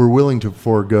perspective, we're willing to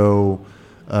forego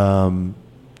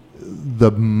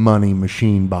the money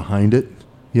machine behind it.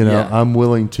 You know, I'm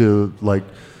willing to, like,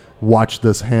 watch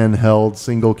this handheld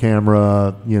single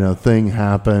camera, thing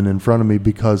happen in front of me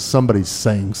because somebody's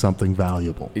saying something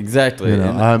valuable. Exactly.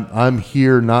 I'm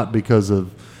here not because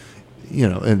of,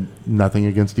 and nothing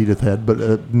against Edith Head,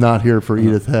 but not here for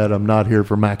Edith Head. I'm not here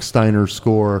for Max Steiner's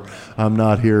score. I'm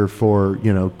not here for,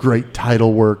 great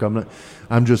title work.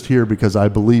 I'm just here because I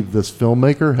believe this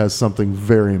filmmaker has something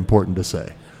very important to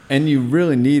say. And you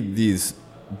really need these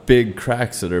big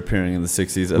cracks that are appearing in the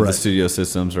 60s of the studio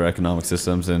systems or economic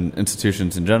systems and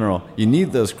institutions in general. You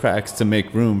need those cracks to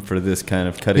make room for this kind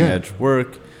of cutting-edge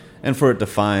work and for it to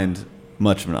find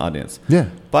much of an audience. Yeah.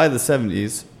 By the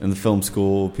 70s, in the film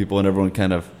school, people and everyone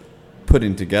kind of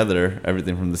putting together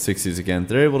everything from the 60s again,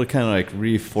 they're able to kind of like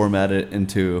reformat it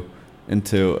into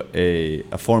a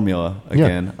formula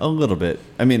again a little bit.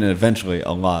 I mean, and eventually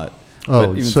a lot.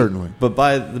 Oh, certainly. But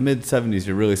by the mid-70s,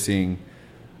 you're really seeing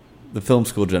the film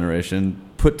school generation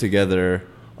put together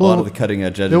a lot of the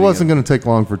cutting-edge editing. It wasn't going to take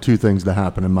long for two things to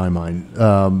happen in my mind.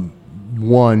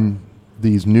 One,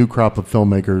 these new crop of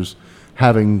filmmakers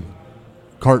having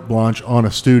carte blanche on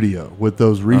a studio with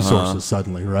those resources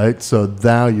suddenly, right? So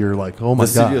now you're like, oh my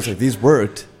gosh. The studio's like, these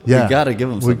worked. Yeah. We got to give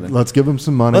them something. Let's give them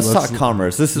some money. Let's talk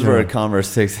commerce. This is where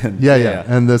commerce takes in. Yeah.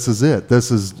 And this is it. This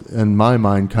is, in my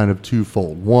mind, kind of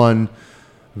twofold. One,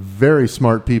 very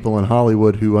smart people in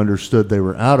Hollywood who understood they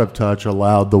were out of touch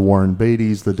allowed the Warren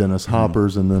Beattys, the Dennis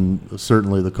Hoppers, and then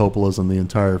certainly the Coppolas and the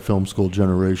entire film school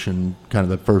generation, kind of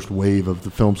the first wave of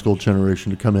the film school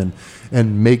generation, to come in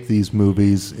and make these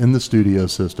movies in the studio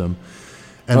system.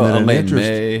 And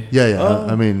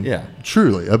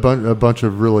truly a bunch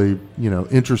of really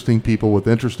interesting people with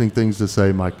interesting things to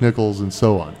say, Mike Nichols and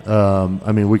so on.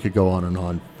 I mean, we could go on and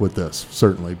on with this,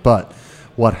 certainly, but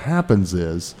what happens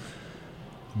is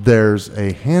there's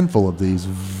a handful of these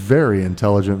very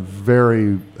intelligent,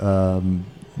 very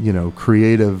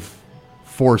creative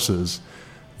forces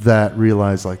that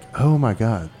realize, like, oh my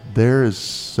God, there is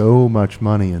so much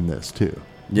money in this too.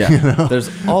 Yeah, there's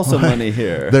also money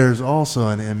here. There's also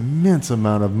an immense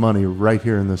amount of money right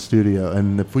here in the studio,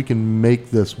 and if we can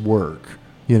make this work,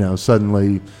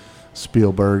 suddenly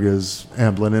Spielberg is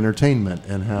Amblin Entertainment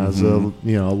and has a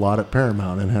lot at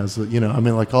Paramount and has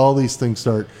like all these things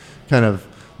start kind of,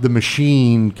 the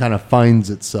machine kind of finds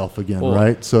itself again,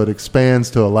 right? So it expands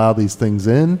to allow these things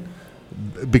in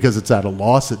because it's at a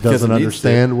loss. It doesn't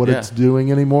understand what it's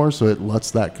doing anymore, so it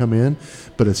lets that come in.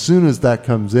 But as soon as that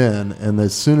comes in and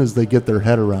as soon as they get their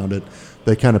head around it,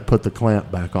 they kind of put the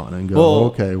clamp back on and go,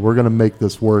 okay, we're going to make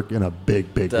this work in a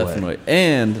big way. Definitely.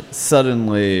 And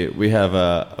suddenly we have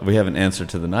an answer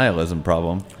to the nihilism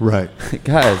problem. Right.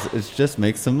 Guys, it's just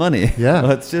make some money. Yeah.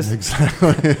 Let's just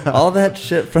exactly. all that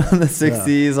shit from the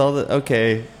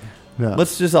 60s,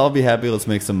 let's just all be happy. Let's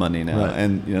make some money now. Right.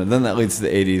 And then that leads to the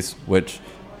 80s, which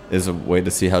is a way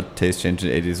to see how taste changed in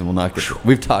the 80s, and we'll not get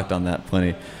we've talked on that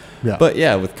plenty. Yeah. But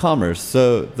with commerce,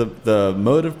 so the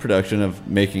mode of production of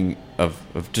making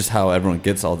of just how everyone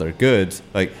gets all their goods,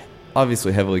 like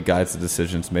obviously heavily guides the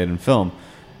decisions made in film.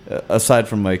 Aside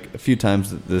from like a few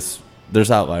times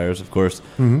there's outliers, of course,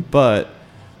 but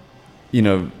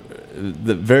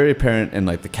the very apparent in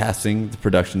like the casting, the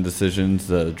production decisions,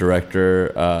 the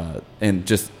director, and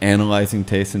just analyzing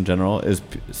taste in general is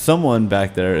someone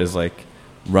back there is like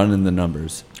running the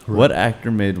numbers. Right. What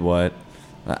actor made what?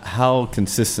 How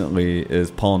consistently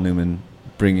is Paul Newman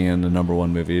bringing in the number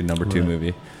one movie, number two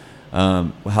movie?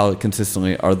 How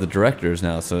consistently are the directors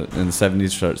now? So in the 70s, you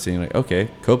start seeing like, okay,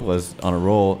 Coppola's on a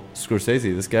roll.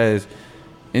 Scorsese, this guy is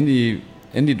indie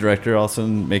director, also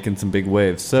making some big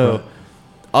waves. So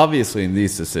obviously in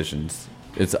these decisions,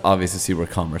 it's obvious to see where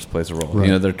commerce plays a role.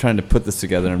 Right. They're trying to put this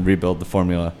together and rebuild the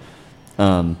formula.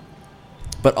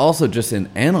 But also just in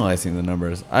analyzing the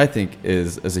numbers, I think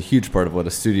is a huge part of what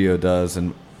a studio does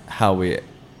and how we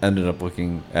ended up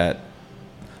looking at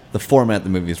the format the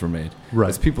movies were made. Right.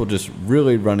 It's people just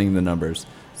really running the numbers.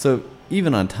 So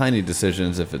even on tiny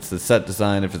decisions, if it's the set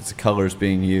design, if it's the colors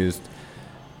being used,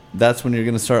 that's when you're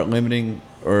going to start limiting,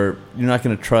 or you're not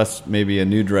going to trust maybe a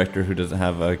new director who doesn't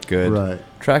have a good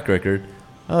track record.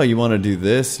 Oh, you want to do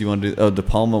this? De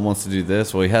Palma wants to do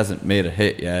this? Well, he hasn't made a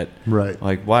hit yet. Right.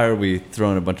 Like, why are we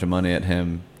throwing a bunch of money at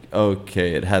him?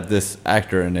 Okay, it had this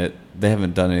actor in it. They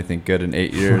haven't done anything good in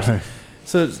 8 years. Right.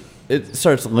 So it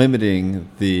starts limiting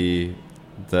the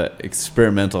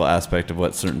experimental aspect of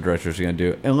what certain directors are going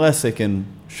to do, unless they can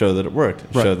show that it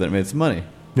worked, show that it made some money.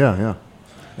 Yeah.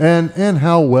 And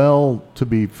how well, to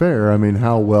be fair,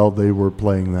 how well they were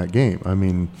playing that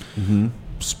game.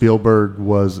 Spielberg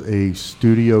was a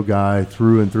studio guy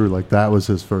through and through. Like, that was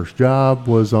his first job,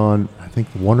 was on, I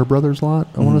think, the Warner Brothers lot,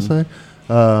 I want to say.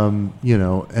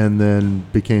 And then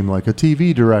became like a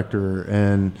TV director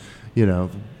and,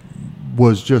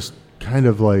 was just kind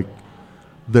of like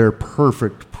their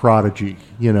perfect prodigy,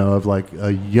 of like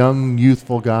a young,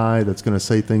 youthful guy that's going to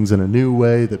say things in a new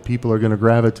way that people are going to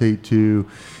gravitate to.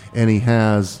 And he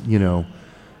has,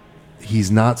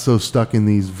 he's not so stuck in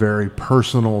these very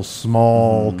personal,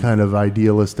 small kind of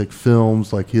idealistic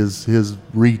films. Like his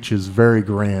reach is very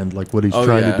grand. Like what he's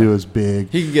trying to do is big.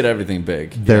 He can get everything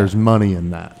big. There's money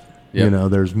in that.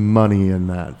 Yep. There's money in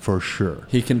that for sure.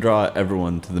 He can draw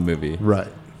everyone to the movie. Right.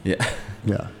 Yeah.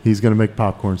 Yeah. He's going to make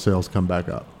popcorn sales come back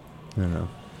up.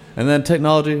 And then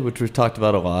technology, which we've talked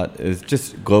about a lot, is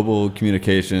just global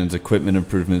communications, equipment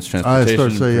improvements, transportation. I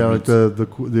start to say, like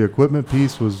the equipment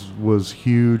piece was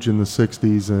huge in the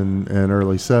 60s and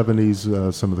early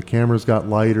 70s. Some of the cameras got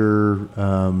lighter.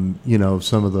 Some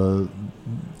of the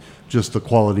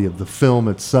quality of the film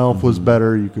itself was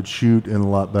better. You could shoot in a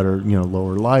lot better,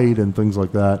 lower light and things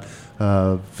like that.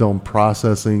 Film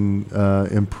processing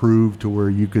improved to where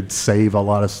you could save a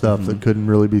lot of stuff that couldn't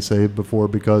really be saved before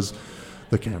because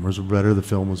the cameras were better, the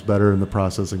film was better, and the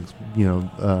processing,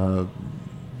 the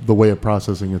way of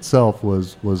processing itself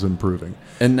was improving.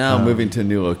 And now moving to a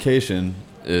new location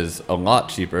is a lot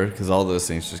cheaper because all those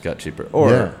things just got cheaper,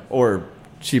 or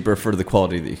cheaper for the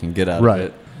quality that you can get out of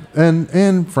it.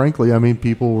 And frankly,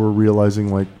 people were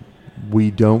realizing like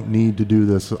we don't need to do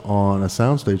this on a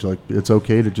soundstage. Like it's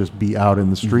okay to just be out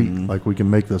in the street. Like we can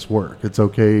make this work. It's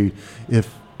okay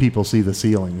if people see the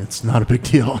ceiling. It's not a big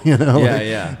deal,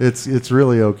 It's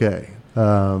really okay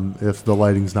if the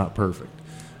lighting's not perfect.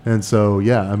 And so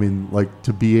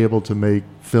to be able to make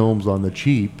films on the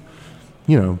cheap,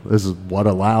 this is what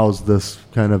allows this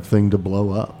kind of thing to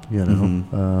blow up.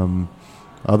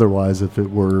 Otherwise, if it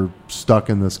were stuck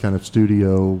in this kind of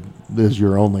studio as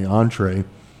your only entree,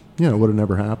 it would have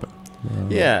never happened.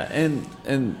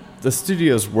 And the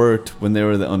studios worked when they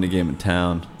were the only game in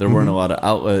town. There weren't a lot of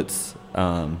outlets.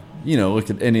 Look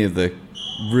at any of the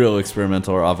real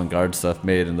experimental or avant-garde stuff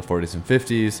made in the 40s and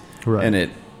 50s, and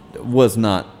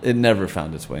it never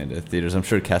found its way into theaters. I'm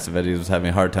sure Cassavetes was having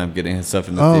a hard time getting his stuff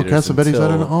into theaters. Cassavetes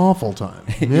had an awful time.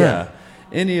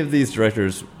 Any of these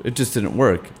directors, it just didn't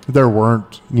work. There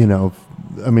weren't,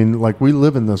 like we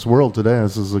live in this world today.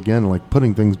 This is, again, like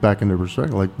putting things back into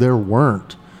perspective. Like there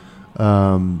weren't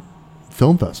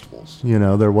film festivals.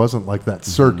 There wasn't like that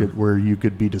circuit where you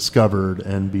could be discovered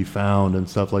and be found and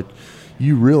stuff. Like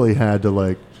you really had to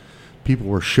like, people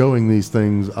were showing these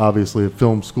things. Obviously at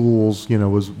film schools,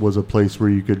 was a place where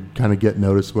you could kind of get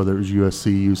noticed, whether it was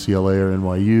USC, UCLA, or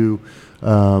NYU.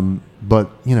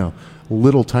 But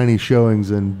little tiny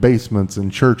showings in basements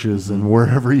and churches and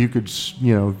wherever you could,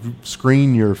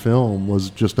 screen your film was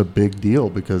just a big deal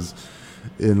because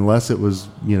unless it was,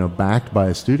 backed by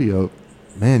a studio,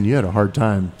 man, you had a hard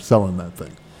time selling that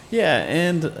thing. Yeah,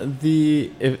 and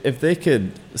if they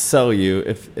could sell you,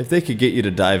 if they could get you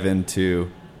to dive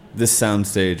into this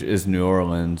soundstage is New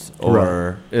Orleans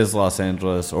or is Los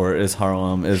Angeles or is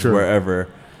Harlem, is wherever,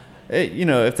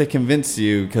 if they convince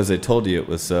you because they told you it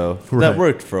was so, Right. that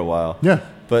worked for a while. Yeah.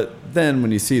 But then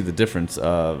when you see the difference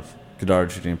of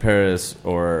Godard shooting in Paris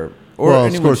or Well,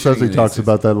 anyone shooting Scorsese in talks the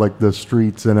about that, like the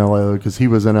streets in L.A., because he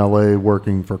was in L.A.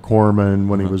 working for Corman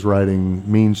when he was writing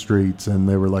Mean Streets, and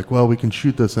they were like, well, we can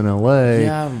shoot this in L.A.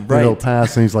 Yeah, and right. it'll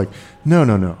pass. And he's like,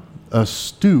 no. A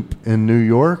stoop in New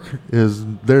York is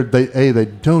they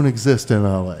don't exist in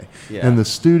L.A. Yeah. And the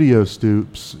studio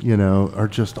stoops, are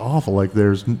just awful. Like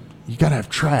you got to have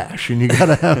trash, and you got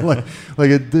to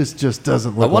have this just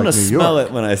doesn't look I want like to New smell York.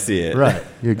 it when I see it. Right,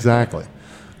 exactly.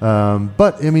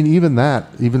 But I mean,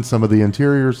 even some of the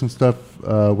interiors and stuff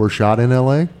were shot in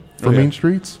L.A. for Okay. Mean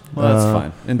Streets. Well, that's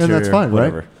fine. And that's Interior, fine,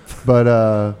 whatever. right? But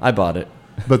I bought it.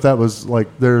 but that was like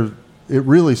it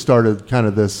really started kind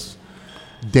of this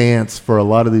dance for a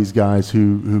lot of these guys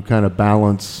who kind of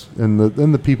balance and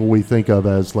the people we think of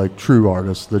as like true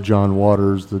artists, the John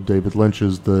Waters, the David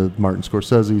Lynch's, the Martin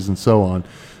Scorsese's, and so on,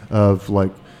 of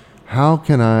like, how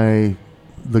can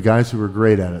the guys who were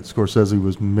great at it, Scorsese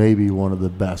was maybe one of the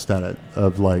best at it,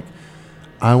 of like,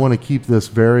 I want to keep this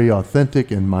very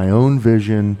authentic in my own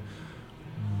vision,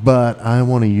 but I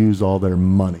want to use all their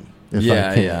money if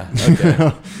I can. Yeah.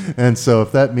 Okay. And so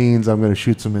if that means I'm going to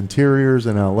shoot some interiors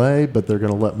in LA, but they're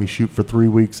going to let me shoot for 3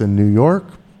 weeks in New York,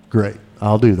 great.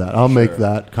 I'll do that. I'll make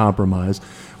that compromise.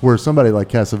 Where somebody like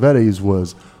Cassavetes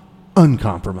was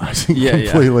uncompromising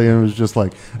completely and was just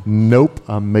like, nope,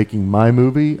 I'm making my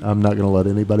movie. I'm not going to let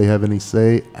anybody have any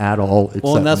say at all except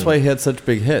Well, and that's me. why he had such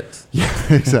big hits.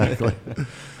 Yeah, exactly.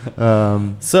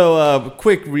 So,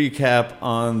 quick recap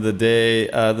on the day.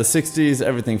 The 60s,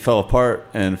 everything fell apart,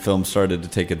 and film started to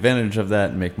take advantage of that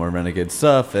and make more renegade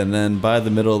stuff. And then by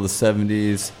the middle of the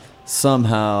 70s,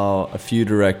 somehow a few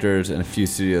directors and a few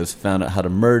studios found out how to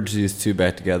merge these two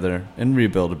back together and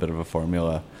rebuild a bit of a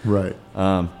formula. Right.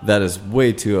 That is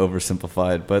way too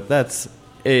oversimplified, but that's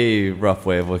a rough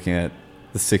way of looking at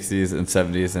the 60s and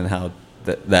 70s and how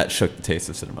that shook the taste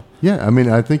of cinema. Yeah, I mean,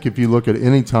 I think if you look at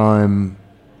any time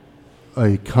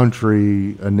a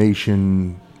country, a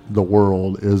nation, the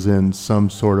world is in some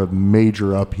sort of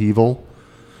major upheaval,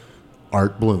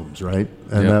 art blooms, right?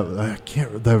 And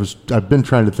I've been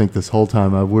trying to think this whole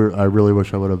time. I really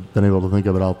wish I would have been able to think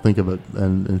of it. I'll think of it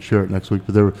and share it next week.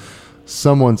 But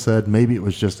someone said maybe it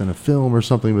was just in a film or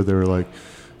something, but they were like,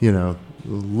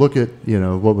 look at,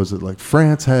 what was it like?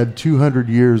 France had 200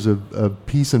 years of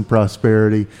peace and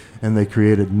prosperity, and they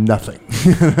created nothing.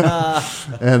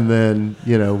 And then,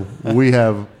 we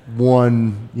have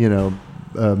one,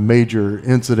 major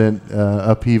incident,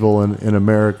 upheaval in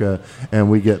America,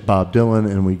 and we get Bob Dylan,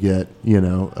 and we get,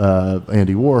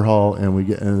 Andy Warhol,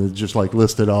 and it just like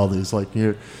listed all these, like,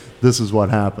 here, this is what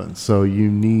happens. So you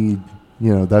need,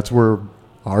 that's where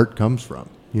art comes from.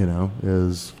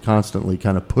 Is constantly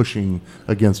kind of pushing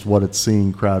against what it's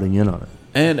seeing, crowding in on it.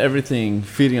 And everything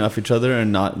feeding off each other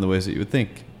and not in the ways that you would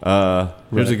think.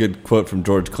 Here's a good quote from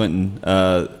George Clinton.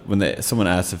 When someone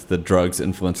asked if the drugs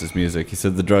influenced his music, he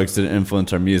said, "The drugs didn't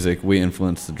influence our music, we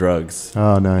influenced the drugs."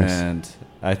 Oh, nice. And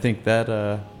I think that,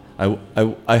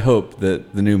 I hope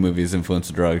that the new movies influence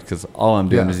the drugs, because all I'm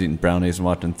doing is eating brownies and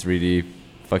watching 3D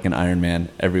fucking Iron Man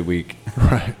every week.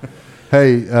 Right.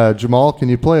 Hey, Jamal, can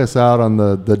you play us out on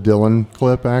the Dylan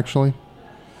clip, actually?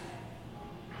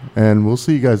 And we'll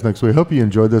see you guys next week. I hope you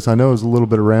enjoyed this. I know it was a little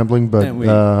bit of rambling, but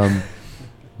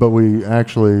we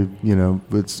actually,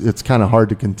 it's kind of hard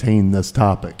to contain this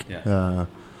topic. Yeah.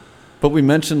 But we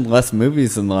mentioned less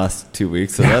movies in the last 2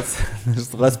 weeks, so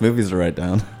there's less movies to write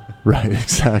down. Right,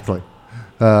 exactly.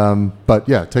 But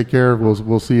yeah, take care.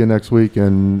 We'll see you next week,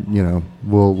 and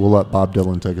we'll let Bob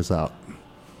Dylan take us out.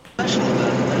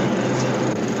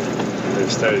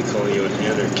 They've started calling you an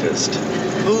anarchist.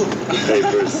 Who? The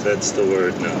papers, that's the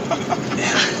word now.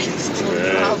 Anarchist.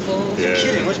 Yeah. You're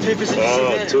kidding. Which papers have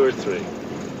you seen? 2 or 3.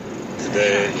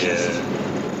 Today, yeah.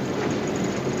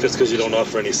 Just because you don't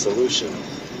offer any solution.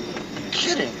 You're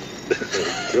kidding.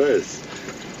 Of course.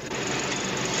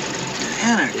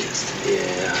 Anarchist.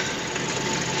 Yeah.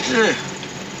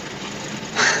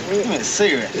 Give me a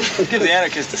cigarette. Give the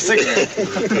anarchist a cigarette.